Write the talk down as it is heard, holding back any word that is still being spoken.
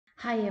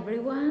Hi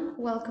everyone,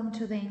 welcome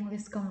to the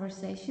English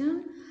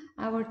conversation.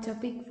 Our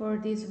topic for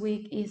this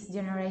week is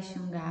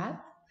generation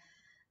gap,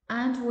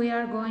 and we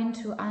are going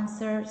to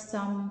answer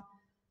some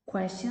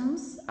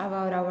questions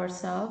about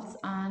ourselves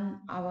and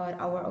about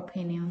our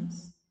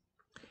opinions.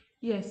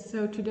 Yes,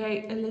 so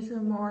today a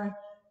little more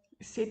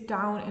sit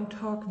down and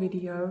talk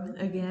video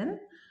again,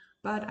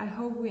 but I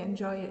hope we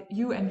enjoy it.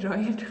 You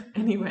enjoy it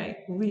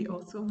anyway. We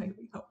also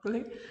maybe,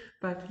 hopefully,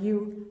 but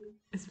you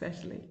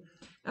especially.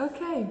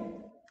 Okay,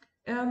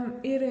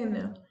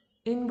 Irene,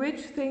 in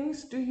which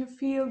things do you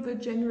feel the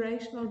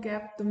generational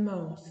gap the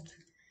most?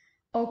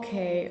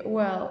 Okay,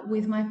 well,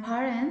 with my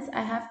parents,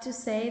 I have to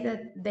say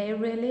that they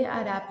really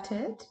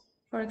adapted,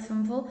 for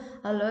example,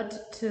 a lot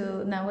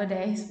to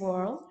nowadays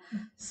world.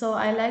 So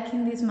I like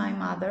in this my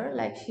mother,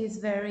 like she's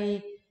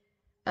very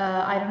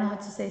I don't know how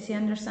to say, she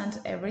understands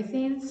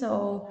everything.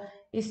 So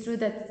it's true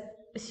that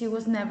she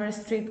was never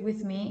strict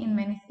with me in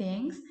many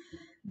things.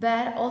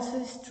 But also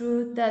it's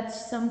true that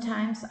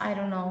sometimes, I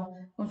don't know,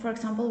 when for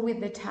example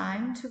with the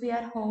time to be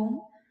at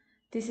home,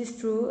 this is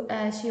true.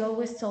 She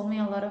always told me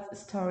a lot of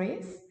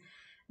stories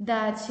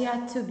that she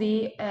had to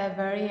be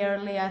very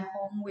early at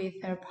home with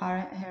her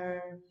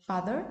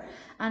father,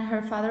 and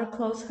her father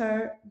closed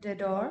her the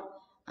door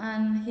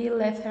and he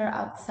left her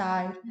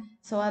outside.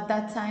 So at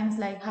that times,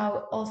 like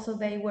how also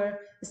they were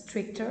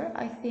stricter,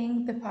 I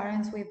think, the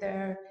parents with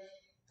their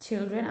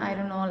children. I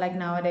don't know, like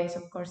nowadays,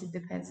 of course, it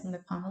depends on the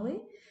family,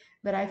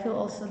 but I feel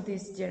also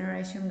this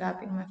generation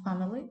gap in my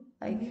family,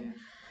 like,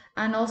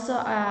 and also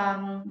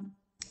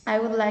I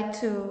would like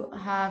to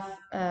have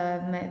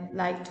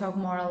like talk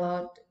more a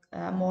lot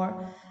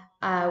more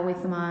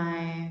with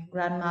my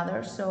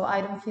grandmother, so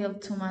I don't feel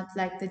too much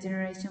like the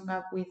generation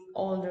gap with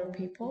older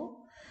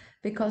people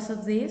because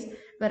of this.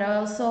 But I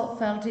also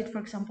felt it, for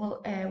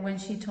example, when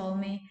she told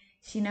me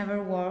she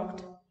never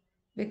worked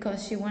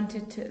because she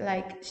wanted to,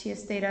 like, she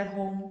stayed at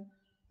home.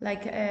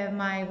 Like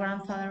my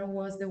grandfather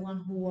was the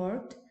one who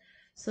worked,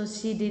 so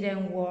she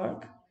didn't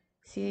work.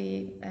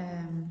 She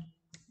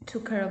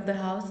took care of the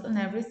house and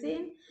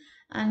everything,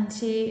 and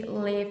she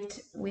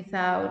lived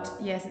without,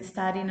 yes,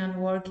 studying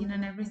and working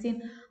and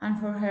everything. And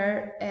for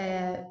her,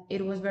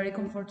 it was very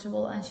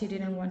comfortable, and she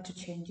didn't want to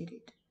change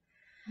it.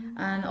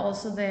 And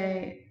also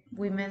the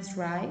women's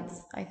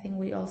rights, I think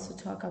we also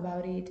talk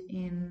about it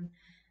in,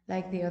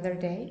 like, the other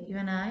day, you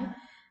and I.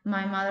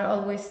 My mother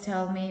always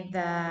tell me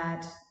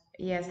that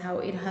yes, how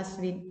it has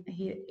been,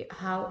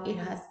 how it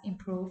has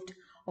improved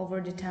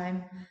over the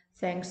time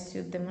thanks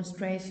to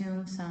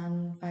demonstrations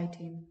and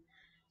fighting.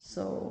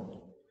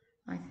 So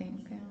I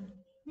think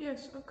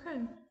Yes,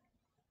 okay.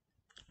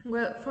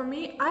 Well, for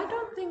me, I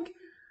don't think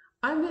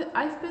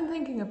I've been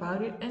thinking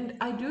about it, and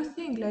I do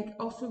think, like,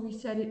 also we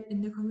said it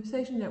in the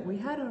conversation that we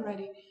had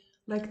already,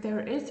 like, there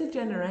is a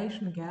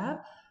generation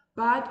gap,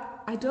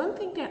 but I don't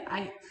think that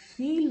I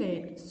feel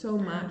it so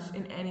much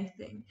in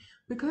anything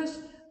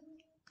because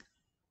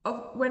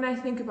of when I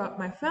think about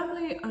my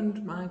family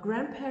and my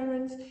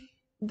grandparents,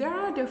 there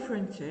are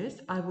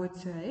differences, I would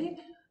say,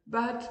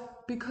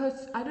 but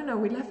because I don't know,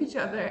 we love each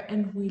other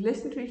and we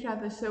listen to each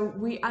other, so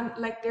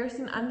like there's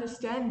an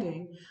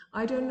understanding.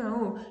 I don't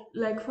know,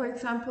 like for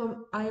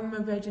example, I'm a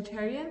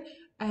vegetarian,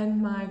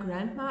 and my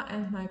grandma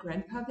and my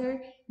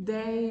grandfather,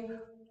 they.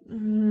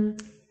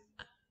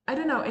 I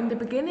don't know, in the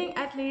beginning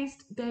at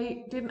least,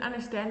 they didn't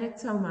understand it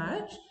so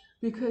much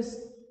because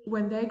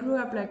when they grew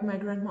up, like my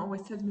grandma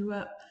always said to me,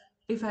 well,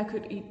 if I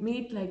could eat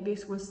meat, like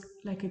this was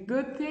like a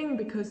good thing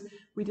because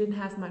we didn't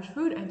have much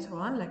food and so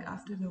on, like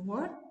after the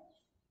war.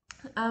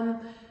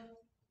 Um,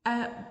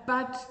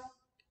 but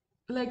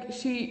like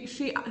she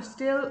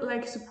still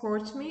like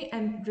supports me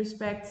and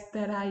respects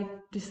that I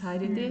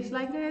decided this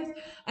like this,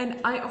 and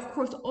I of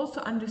course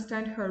also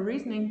understand her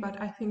reasoning, but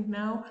I think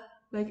now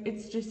like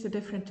it's just a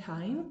different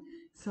time.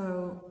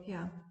 So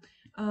yeah,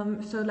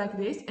 so like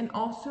this, and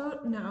also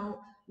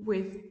now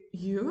with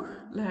you,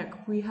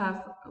 like we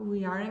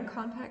are in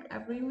contact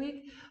every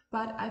week,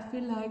 but I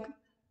feel like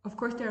of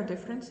course there are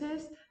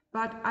differences,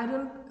 but I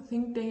don't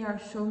think they are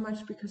so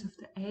much because of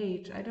the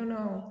age. I don't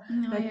know,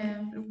 no, like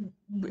yeah,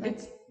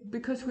 it's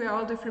because we are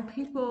all different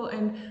people,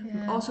 and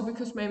yeah. also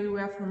because maybe we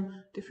are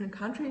from different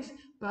countries,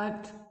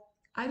 but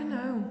I don't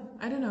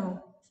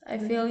know. I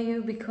feel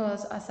you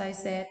because, as I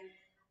said,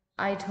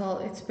 I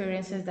told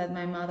experiences that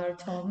my mother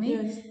told me,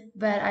 Yes.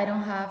 but I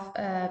don't have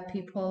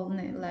people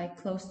like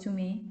close to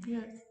me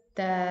Yes.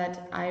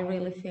 that I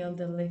really feel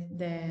the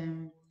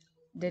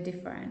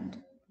difference.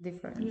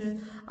 Yes.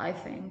 I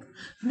think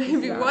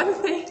Maybe that. one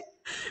thing,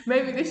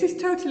 maybe this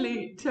is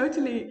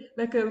totally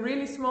like a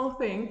really small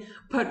thing,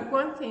 but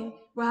one thing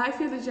where I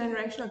feel the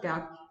generational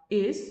gap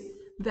is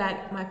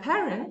that my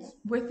parents,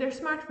 with their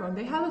smartphone,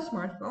 they have a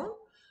smartphone,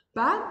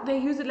 but they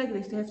use it like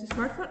this. They have the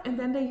smartphone, and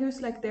then they use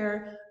like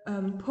their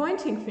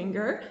pointing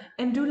finger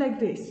and do like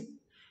this.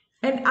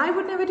 And I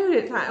would never do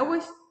this. I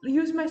always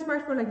use my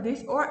smartphone like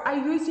this, or I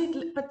use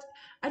it, but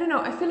I don't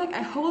know. I feel like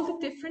I hold it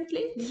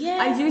differently. I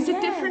Yes, use it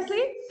yes.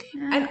 differently.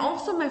 And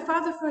also, my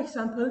father, for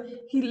example,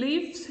 he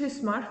leaves his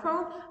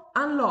smartphone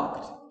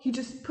unlocked. He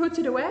just puts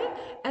it away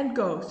and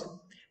goes.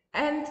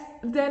 And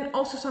then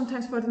also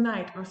sometimes for the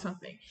night or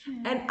something.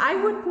 And I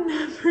would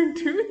never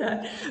do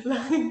that.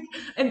 Like,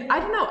 and I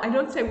don't know, I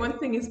don't say one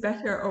thing is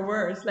better or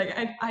worse. Like,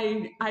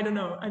 I don't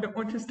know, I don't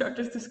want to start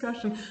this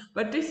discussion,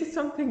 but this is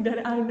something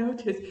that I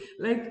noticed.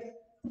 Like,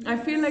 I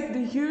feel like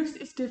the use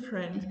is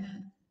different.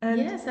 And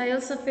yes, I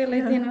also feel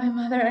it in my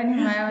mother and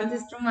in my own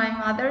sister. My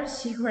mother,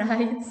 she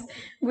writes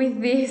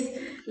with this,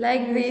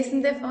 like this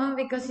in the phone,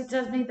 because she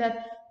tells me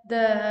that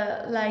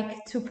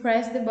to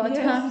press the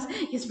buttons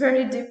is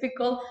very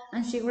difficult,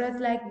 and she writes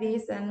like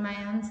this, and my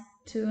aunt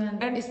too,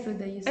 and it's through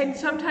the use. And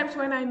sometimes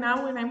when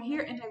I'm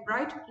here and I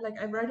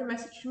write a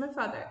message to my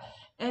father,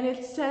 and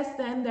it says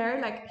then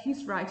there like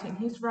he's writing,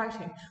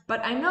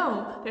 but I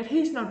know that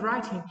he's not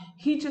writing.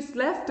 He just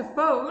left the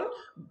phone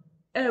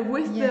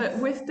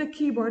with the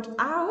keyboard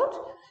out,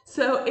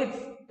 so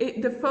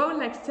the phone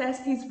like says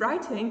he's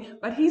writing,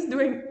 but he's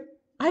doing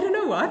I don't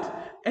know what,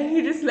 and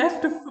he just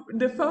left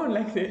the phone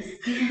like this.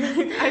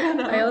 Like, I don't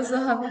know. I also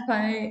have a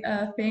funny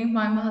thing.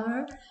 My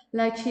mother,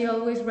 like, she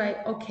always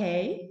write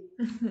okay,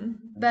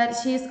 but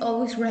she's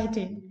always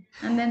writing,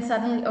 and then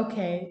suddenly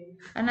okay,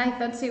 and I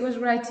thought she was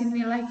writing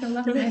me like a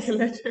long message.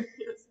 Letter,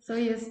 yes. So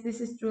yes, this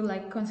is true.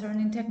 Like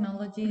concerning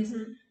technologies,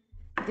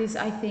 this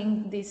I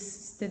think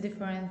this the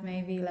difference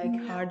may be like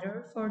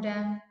harder for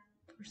them,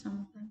 for some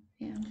of them.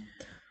 Yeah.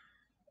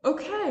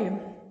 Okay.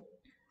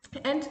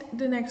 And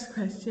the next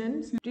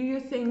question, do you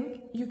think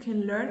you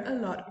can learn a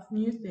lot of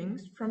new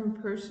things from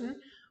a person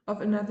of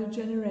another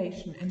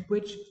generation, and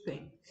which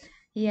things?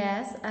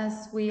 Yes,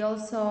 as we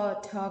also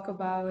talked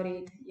about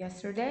it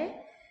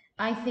yesterday,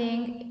 I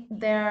think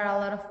there are a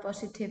lot of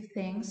positive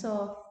things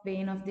of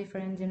being of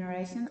different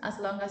generation, as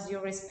long as you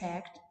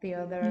respect the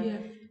other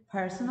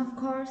person, of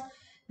course.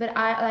 But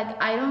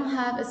I don't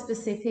have a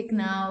specific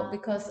now,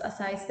 because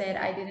as I said,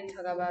 I didn't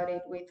talk about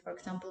it with, for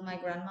example, my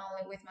grandma,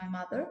 only with my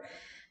mother.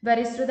 But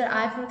it's true that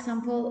I, for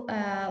example,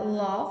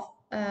 love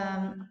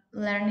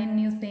learning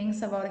new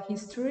things about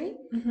history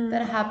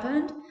that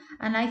happened.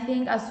 And I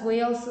think, as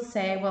we also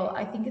say, well,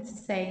 I think it's a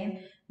saying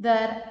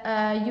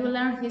that you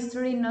learn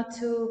history not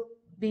to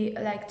be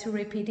like to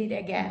repeat it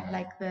again,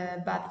 like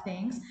the bad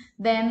things.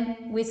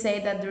 Then we say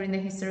that during the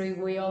history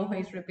we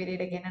always repeat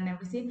it again and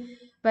everything.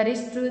 But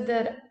it's true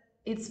that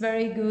it's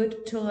very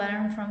good to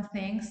learn from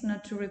things,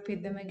 not to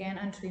repeat them again,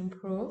 and to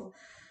improve.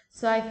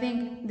 So I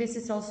think this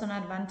is also an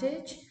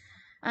advantage.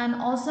 And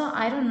also,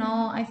 I don't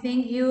know, I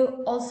think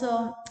you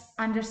also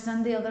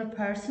understand the other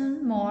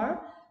person more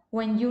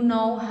when you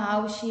know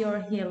how she or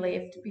he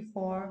lived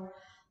before,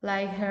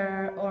 like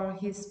her or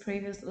his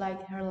previous,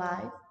 like her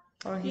life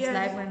or his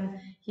life when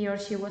he or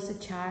she was a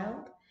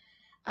child.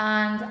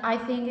 And I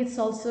think it's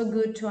also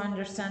good to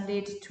understand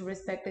it, to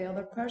respect the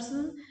other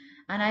person.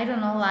 And I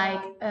don't know,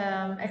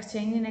 like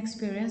exchanging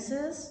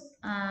experiences,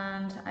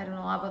 and I don't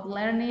know, about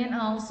learning, and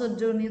also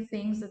do new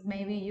things that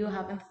maybe you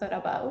haven't thought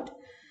about,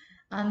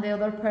 and the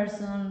other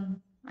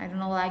person, I don't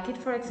know, like it.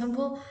 For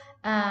example,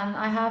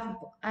 I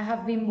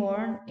have been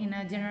born in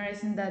a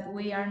generation that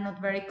we are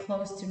not very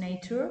close to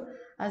nature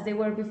as they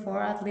were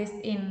before, at least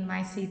in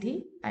my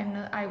city.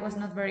 I was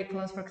not very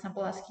close, for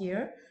example, as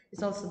here.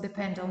 It also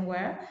depends on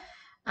where.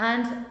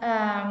 And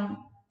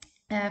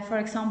for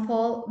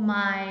example,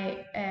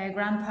 my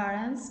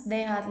grandparents,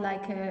 they had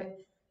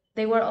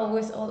they were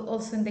always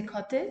also in the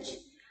cottage,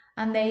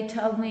 and they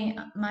told me,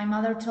 my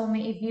mother told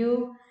me, if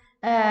you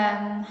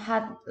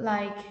had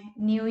like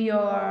knew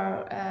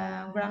your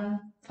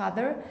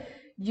grandfather,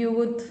 you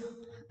would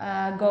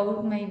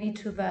go maybe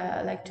to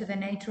the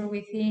nature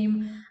with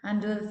him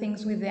and do the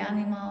things with the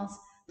animals.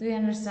 Do you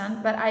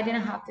understand? But I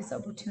didn't have this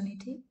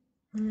opportunity,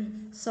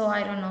 so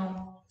I don't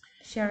know.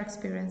 Share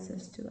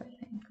experiences too, I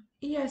think.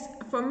 Yes,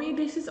 for me,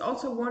 this is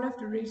also one of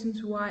the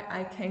reasons why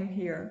I came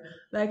here.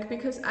 Like,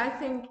 because I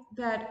think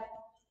that,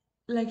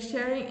 like,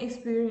 sharing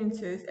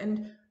experiences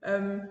and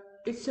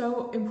it's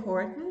so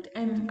important.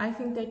 And I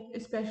think that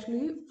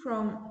especially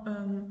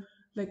from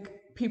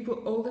like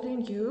people older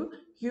than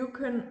you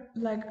can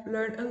like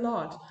learn a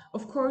lot.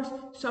 Of course,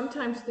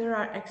 sometimes there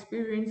are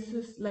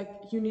experiences like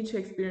you need to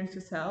experience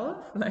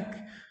yourself. Like,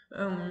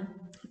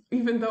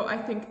 even though I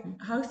think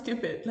how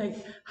stupid, like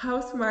how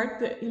smart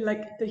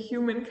the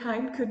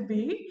humankind could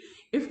be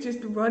if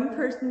just one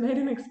person made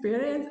an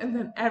experience and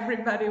then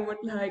everybody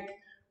would like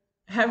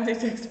have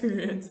this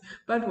experience.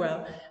 But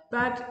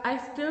I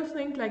still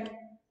think like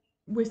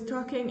with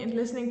talking and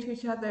listening to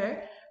each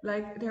other,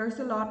 like there's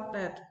a lot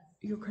that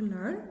you can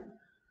learn.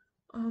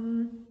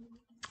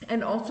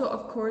 And also,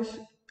 of course,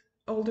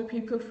 older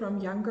people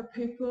from younger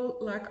people,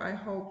 like I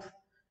hope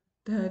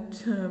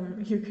that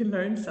you can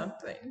learn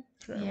something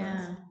from us.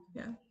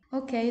 Yeah.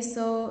 Okay,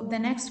 so the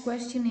next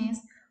question is,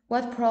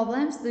 what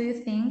problems do you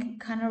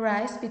think can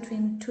arise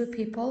between two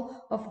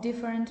people of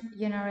different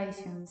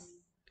generations?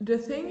 The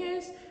thing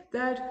is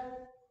that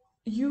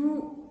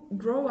you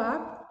grow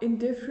up in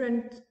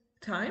different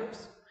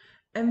times,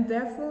 and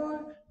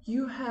therefore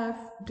you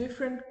have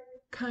different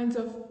kinds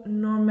of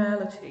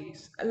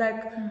normalities.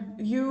 Like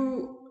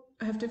you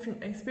have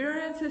different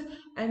experiences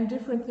and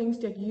different things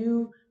that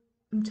you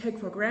take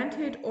for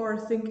granted or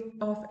think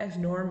of as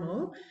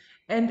normal.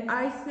 And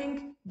I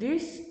think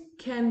this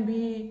can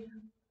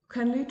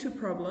lead to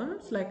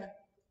problems, like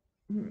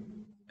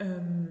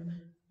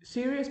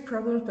serious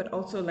problems, but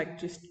also like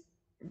just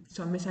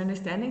some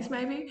misunderstandings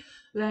maybe,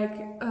 like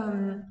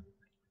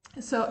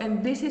so,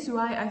 and this is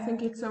why I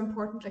think it's so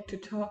important, like, to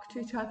talk to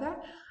each other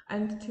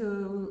and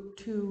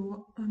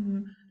to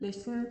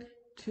listen,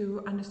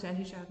 to understand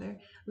each other.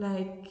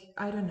 Like,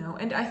 I don't know.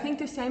 And I think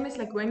the same is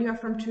like when you are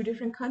from two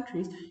different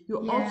countries,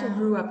 you also Yeah.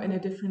 grew up in a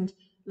different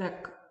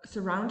like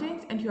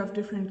surroundings, and you have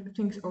different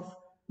things of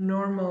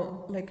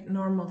normal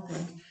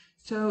things.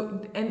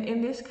 So, and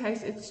in this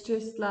case, it's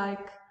just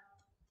like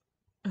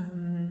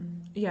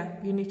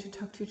yeah, you need to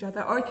talk to each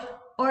other,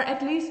 or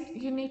at least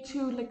you need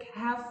to like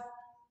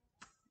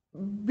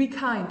be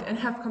kind and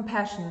have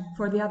compassion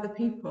for the other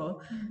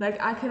people.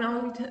 Like, I can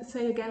only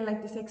say again,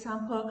 like this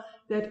example,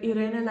 that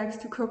Irene likes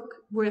to cook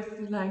with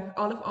like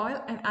olive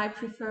oil, and I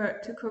prefer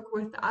to cook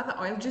with the other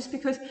oil, just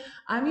because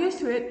I'm used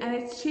to it and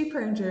it's cheaper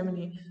in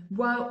Germany.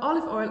 While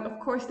olive oil, of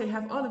course, they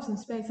have olives in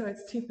Spain, so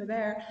it's cheaper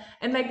there.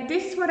 And like,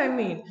 this is what I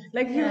mean.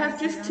 Like, you have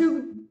Yes, just yeah.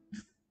 two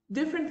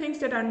different things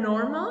that are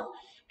normal,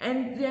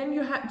 and then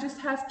you just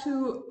have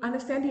to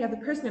understand the other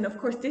person. And of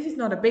course, this is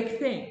not a big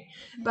thing,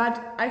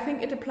 but I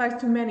think it applies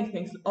to many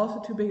things, also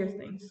to bigger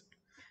things.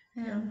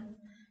 Yeah.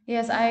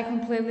 Yes, I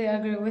completely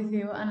agree with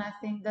you, and I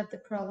think that the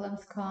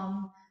problems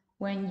come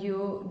when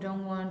you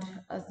don't want,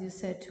 as you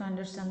said, to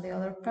understand the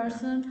other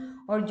person,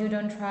 or you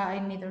don't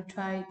neither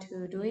try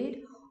to do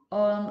it,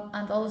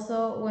 and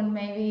also when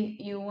maybe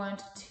you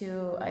want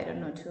to, I don't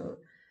know, to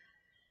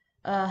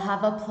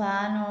have a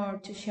plan or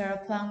to share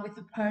a plan with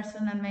a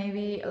person, and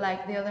maybe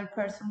like the other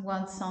person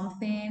wants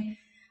something,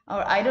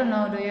 or I don't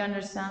know, do you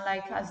understand?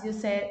 Like, as you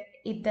said,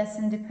 it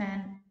doesn't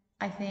depend,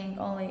 I think,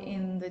 only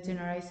in the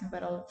generation,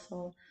 but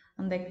also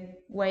on the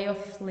way of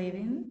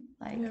living,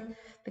 like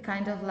the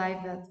kind of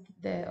life that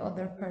the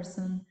other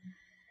person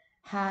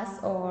has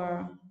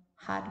or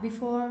had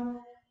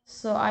before.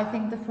 So I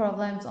think the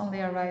problems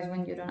only arise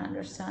when you don't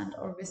understand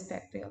or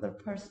respect the other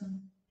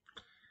person.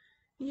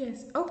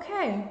 Yes,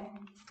 okay.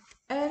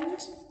 And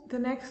the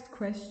next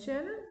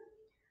question,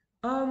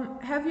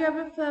 have you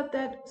ever felt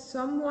that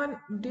someone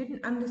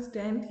didn't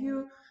understand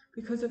you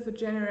because of a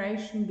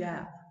generation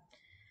gap?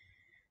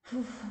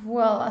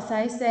 Well, as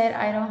I said,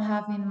 I don't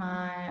have in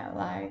my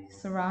like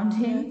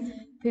surrounding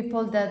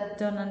people that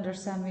don't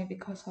understand me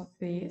because of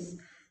this.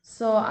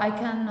 So I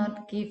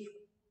cannot give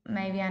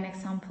maybe an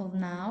example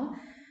now,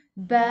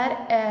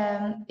 but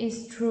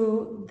it's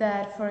true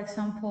that, for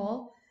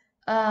example,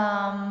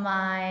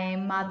 my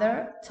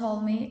mother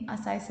told me,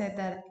 as I said,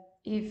 that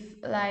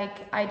if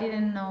like I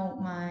didn't know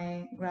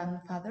my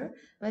grandfather,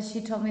 but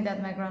she told me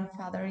that my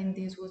grandfather in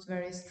this was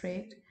very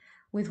strict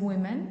with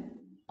women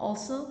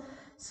also.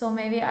 So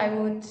maybe I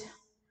would,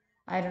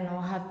 I don't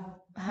know, have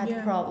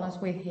had problems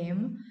with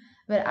him,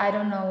 but I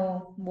don't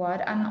know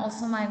what. And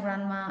also my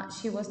grandma,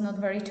 she was not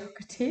very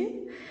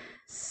talkative.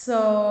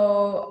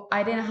 So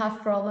I didn't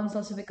have problems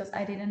also because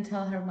I didn't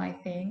tell her my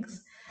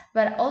things.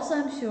 But also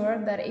I'm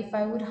sure that if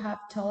I would have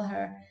told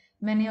her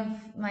many of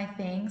my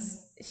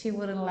things, she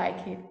wouldn't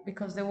like it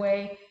because the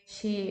way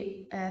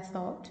she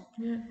thought,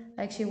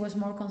 like she was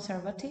more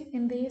conservative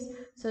in this,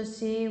 so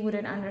she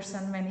wouldn't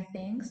understand many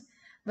things.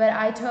 But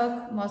I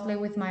talk mostly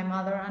with my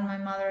mother, and my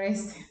mother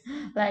is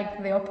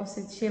like the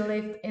opposite. She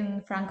lived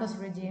in Franco's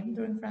regime,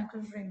 during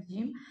Franco's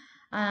regime,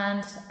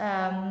 and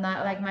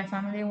like my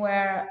family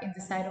were in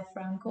the side of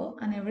Franco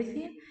and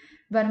everything.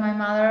 But my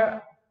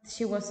mother,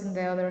 she was in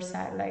the other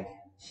side. Like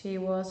she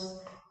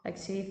was, like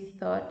she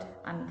thought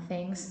and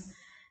things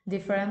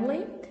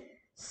differently.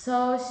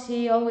 So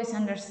she always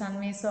understand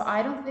me. So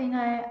I don't think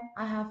I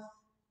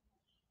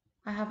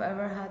have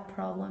ever had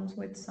problems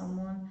with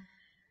someone.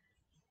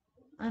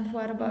 And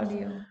what about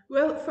you?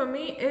 Well, for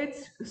me,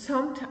 it's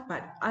sometimes,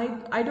 but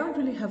I don't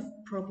really have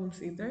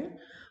problems either.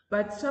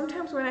 But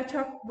sometimes when I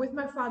talk with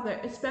my father,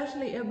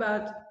 especially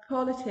about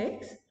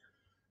politics,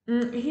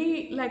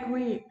 he like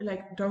we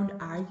like don't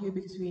argue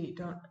because we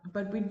don't,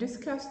 but we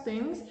discuss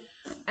things,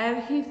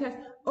 and he says,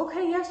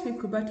 "Okay, yes,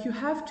 Wiebke, but you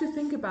have to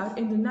think about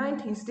in the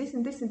 90s, this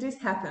and this and this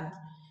happened."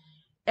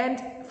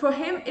 And for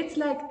him, it's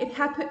like it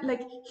happened,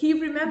 like he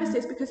remembers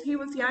this because he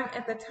was young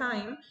at the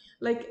time,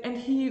 like, and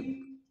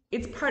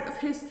it's part of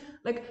his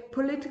like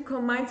political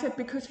mindset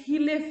because he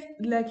lived,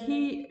 like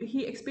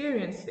he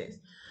experienced this.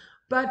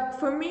 But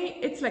for me,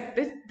 it's like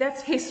this,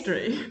 that's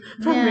history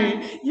for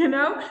me, you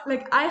know?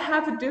 Like, I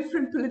have a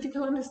different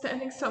political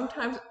understanding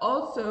sometimes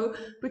also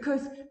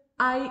because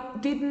I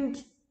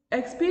didn't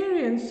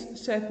experience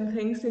certain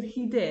things that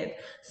he did.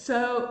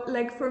 So,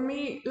 like, for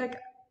me, like,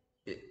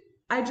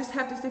 I just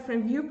have this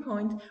different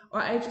viewpoint,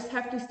 or I just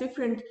have this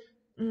different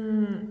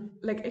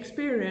like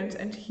experience,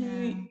 and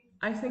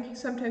I think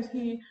sometimes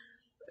he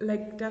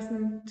like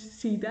doesn't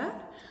see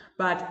that,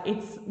 but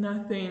it's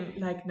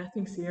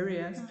nothing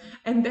serious.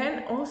 And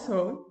then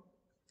also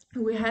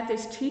we had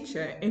this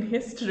teacher in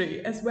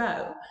history as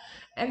well,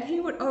 and he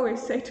would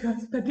always say to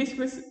us, but this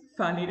was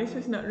funny, this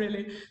was not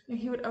really,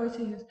 he would always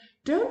say to us,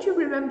 don't you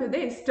remember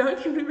this,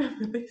 don't you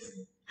remember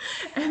this?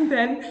 And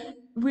then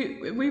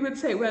we would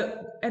say, well,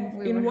 and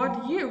We in were-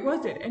 what year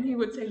was it? And he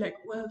would say like,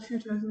 well,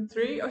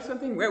 2003 or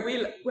something,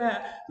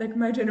 where like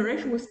my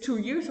generation was 2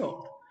 years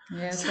old.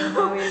 Yeah, so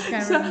now you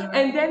can remember.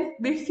 And then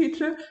this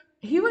teacher,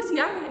 he was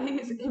young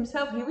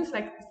himself, he was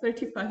like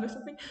 35 or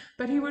something,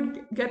 but he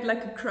would get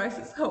like a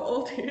crisis how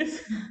old he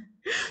is.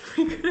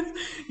 Because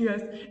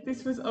yes,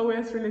 this was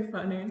always really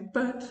funny.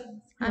 But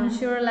I'm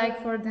sure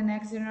like for the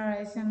next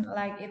generation,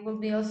 like it will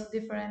be also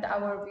different,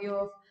 our view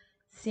of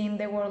seeing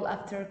the world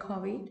after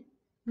COVID.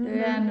 Do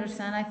you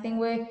understand? I think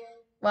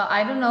well,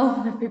 I don't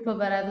know the people,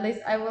 but at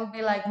least I will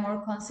be like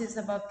more conscious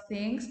about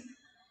things.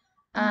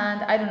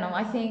 And I don't know,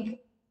 I think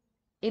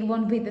it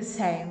won't be the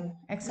same,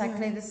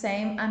 exactly the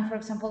same. And for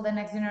example, the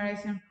next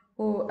generation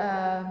who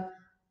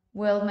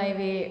will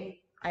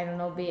maybe, I don't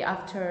know, be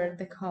after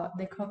the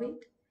COVID,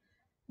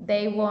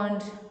 they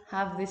won't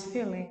have this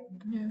feeling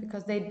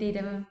because they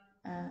didn't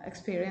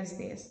experience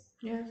this.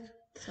 yes.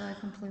 So I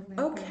completely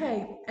agree.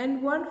 Okay,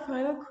 and one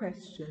final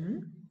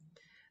question.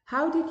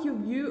 How did your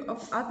view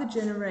of other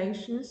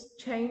generations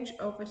change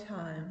over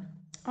time?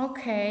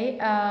 Okay,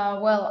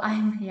 well,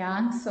 I'm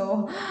young,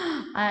 so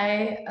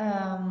I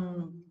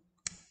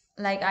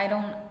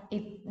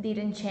it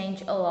didn't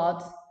change a lot.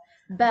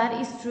 But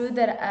it's true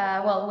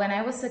that well, when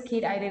I was a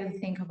kid, I didn't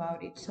think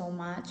about it so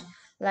much.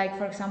 Like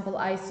for example,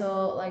 I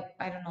saw like,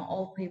 I don't know,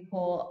 old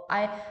people.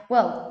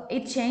 Well,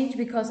 it changed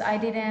because I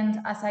didn't,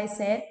 as I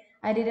said,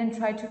 I didn't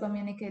try to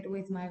communicate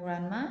with my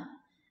grandma,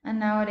 and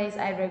nowadays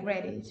I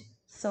regret it.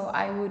 So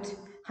I would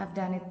have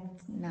done it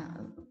now,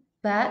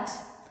 but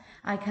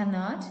I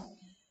cannot.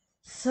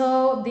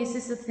 So this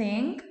is a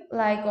thing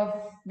like of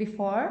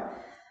before.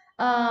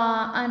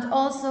 And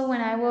also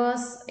when I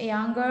was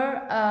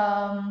younger,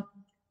 I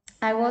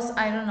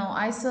don't know,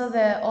 I saw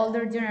the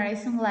older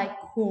generation like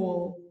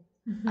cool.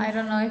 I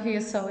don't know if you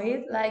saw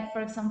it. Like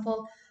for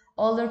example,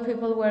 older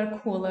people were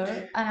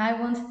cooler,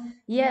 and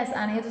yes,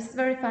 and it was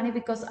very funny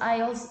because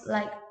I also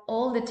like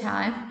all the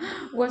time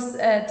was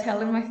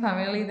telling my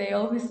family, they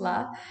always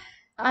laugh,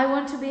 I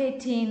want to be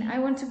 18. I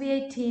want to be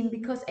 18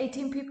 because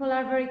 18 people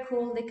are very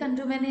cool. They can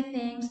do many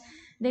things.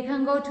 They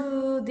can go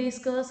to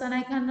discos and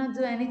I cannot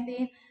do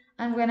anything.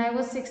 And when I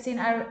was 16,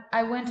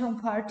 I went on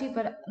party,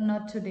 but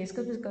not to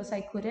discos because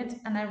I couldn't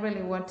and I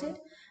really wanted.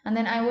 And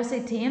then I was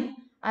 18.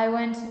 I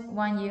went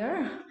 1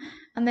 year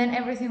and then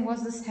everything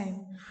was the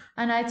same.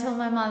 And I told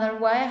my mother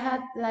why I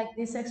had like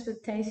this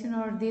expectation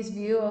or this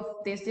view of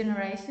this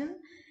generation.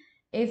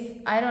 If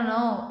I don't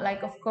know,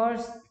 like of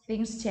course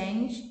things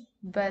change,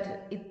 but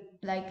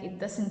it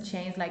doesn't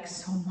change like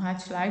so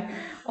much, like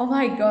oh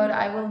my god,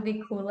 I will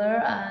be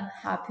cooler and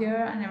happier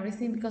and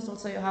everything, because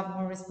also you have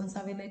more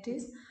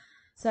responsibilities.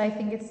 So I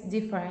think it's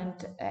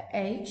different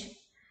age.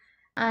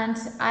 And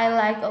I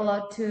like a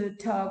lot to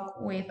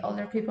talk with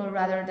older people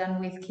rather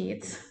than with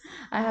kids.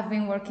 I have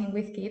been working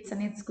with kids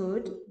and it's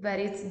good, but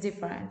it's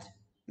different,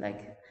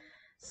 like,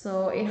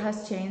 so it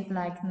has changed.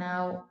 Like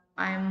now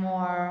I'm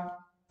more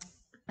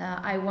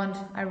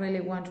I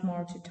really want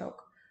more to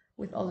talk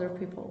with older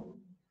people.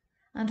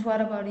 And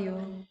what about you?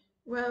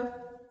 Well,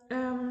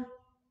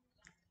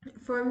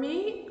 for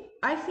me,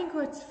 I think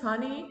what's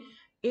funny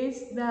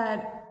is that,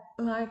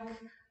 like,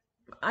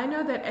 I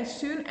know that as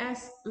soon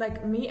as,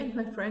 like, me and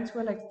my friends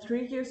were, like,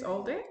 3 years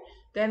older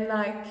than,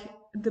 like,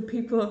 the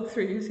people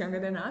 3 years younger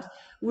than us,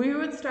 we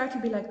would start to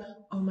be like,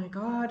 oh my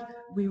god,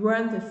 we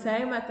weren't the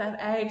same at that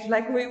age.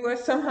 Like, we were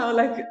somehow,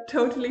 like,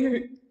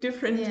 totally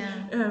different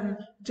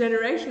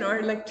generation,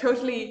 or like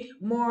totally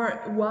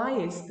more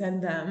wise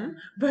than them,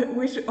 but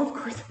which of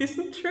course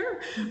isn't true.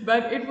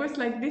 But it was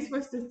like, this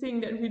was the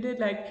thing that we did,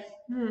 like,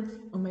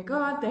 oh my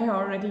god, they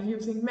are already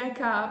using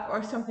makeup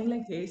or something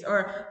like this,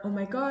 or oh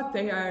my god,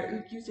 they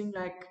are using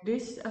like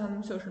this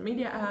social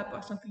media app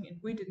or something, and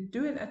we didn't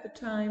do it at the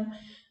time.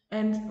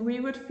 And we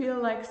would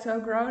feel like so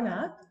grown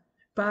up,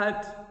 but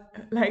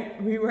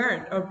like we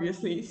weren't,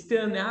 obviously.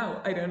 Still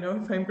now, I don't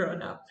know if I'm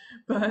grown up,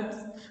 but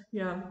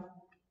yeah.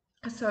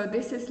 So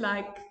this is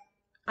like,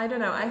 I don't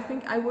know, I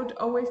think I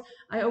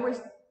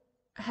always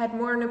had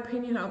more an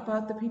opinion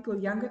about the people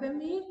younger than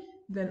me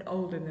than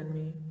older than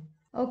me.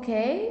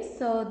 Okay,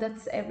 so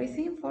that's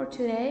everything for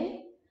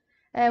today.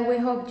 We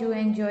hope you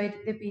enjoyed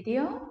the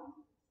video.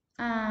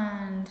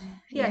 And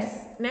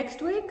Yes,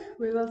 next week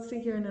we will see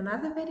you in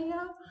another video.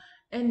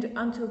 And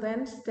until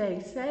then,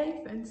 stay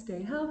safe and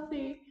stay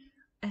healthy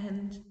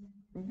and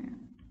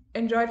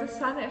enjoy the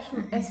sun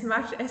as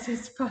much as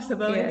is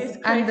possible in this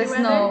yes, crazy and the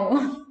weather.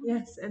 snow.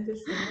 Yes, and the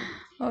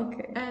snow.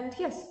 Okay. And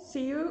yes,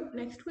 see you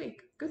next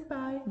week.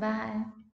 Goodbye. Bye.